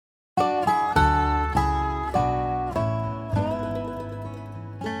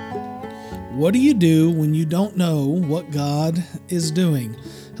What do you do when you don't know what God is doing?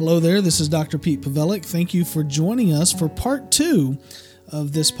 Hello there, this is Dr. Pete Pavelic. Thank you for joining us for part 2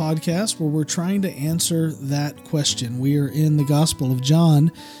 of this podcast where we're trying to answer that question. We are in the Gospel of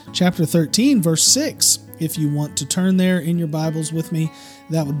John, chapter 13, verse 6. If you want to turn there in your Bibles with me,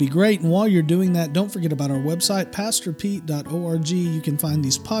 that would be great. And while you're doing that, don't forget about our website, pastorpete.org. You can find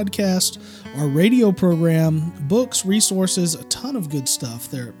these podcasts, our radio program, books, resources, a ton of good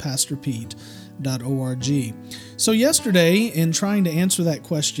stuff there at pastorpete.org. So yesterday, in trying to answer that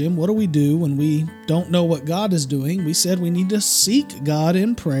question, what do we do when we don't know what God is doing? We said we need to seek God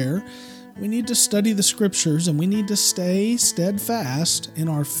in prayer. We need to study the scriptures, and we need to stay steadfast in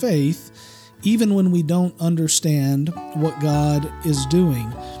our faith even when we don't understand what God is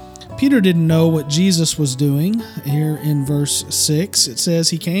doing. Peter didn't know what Jesus was doing. Here in verse 6, it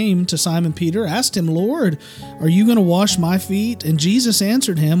says, he came to Simon Peter, asked him, "Lord, are you going to wash my feet?" And Jesus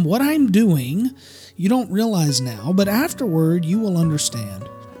answered him, "What I'm doing, you don't realize now, but afterward you will understand."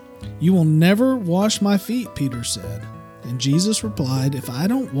 "You will never wash my feet," Peter said. And Jesus replied, "If I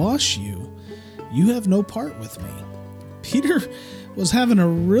don't wash you, you have no part with me." Peter was having a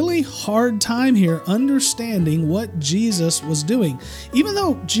really hard time here understanding what Jesus was doing. Even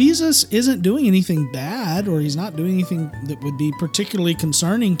though Jesus isn't doing anything bad, or he's not doing anything that would be particularly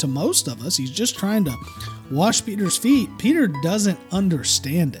concerning to most of us, he's just trying to wash Peter's feet. Peter doesn't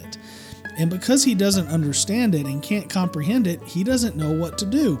understand it. And because he doesn't understand it and can't comprehend it, he doesn't know what to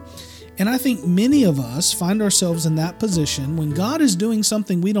do. And I think many of us find ourselves in that position when God is doing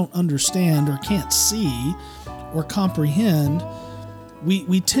something we don't understand or can't see or comprehend.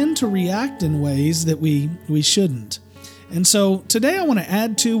 We tend to react in ways that we shouldn't. And so today I want to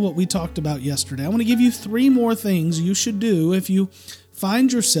add to what we talked about yesterday. I want to give you 3 more things you should do if you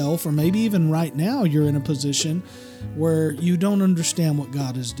find yourself, or maybe even right now you're in a position where you don't understand what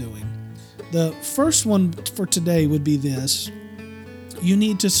God is doing. The first one for today would be this: you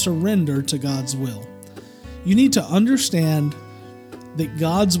need to surrender to God's will. You need to understand that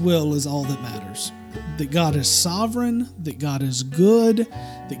God's will is all that matters. That God is sovereign, that God is good,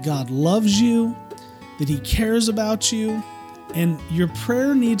 that God loves you, that He cares about you, and your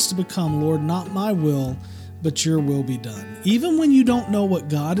prayer needs to become, "Lord, not my will, but your will be done." Even when you don't know what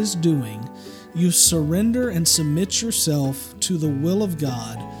God is doing, you surrender and submit yourself to the will of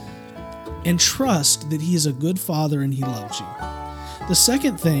God and trust that He is a good Father and He loves you. The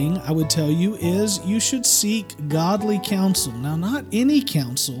second thing I would tell you is you should seek godly counsel. Now, not any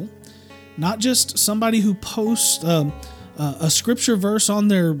counsel, not just somebody who posts a scripture verse on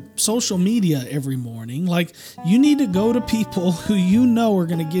their social media every morning. Like, you need to go to people who you know are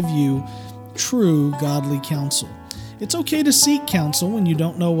going to give you true godly counsel. It's okay to seek counsel when you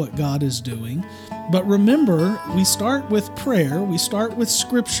don't know what God is doing. But remember, we start with prayer, we start with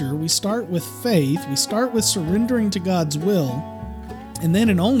scripture, we start with faith, we start with surrendering to God's will. And then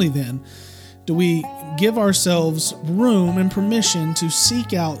and only then do we give ourselves room and permission to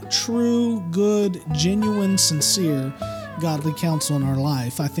seek out true, good, genuine, sincere, godly counsel in our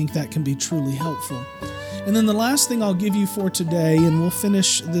life. I think that can be truly helpful. And then the last thing I'll give you for today, and we'll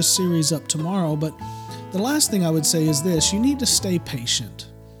finish this series up tomorrow, but the last thing I would say is this: you need to stay patient.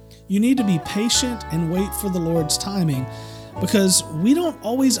 You need to be patient and wait for the Lord's timing, because we don't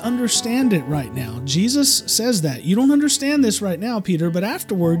always understand it right now. Jesus says that. You don't understand this right now, Peter, but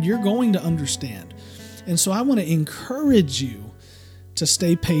afterward you're going to understand. And so I want to encourage you to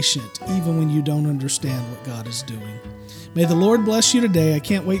stay patient even when you don't understand what God is doing. May the Lord bless you today. I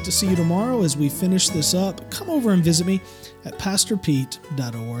can't wait to see you tomorrow as we finish this up. Come over and visit me at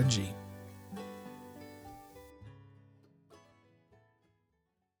pastorpete.org.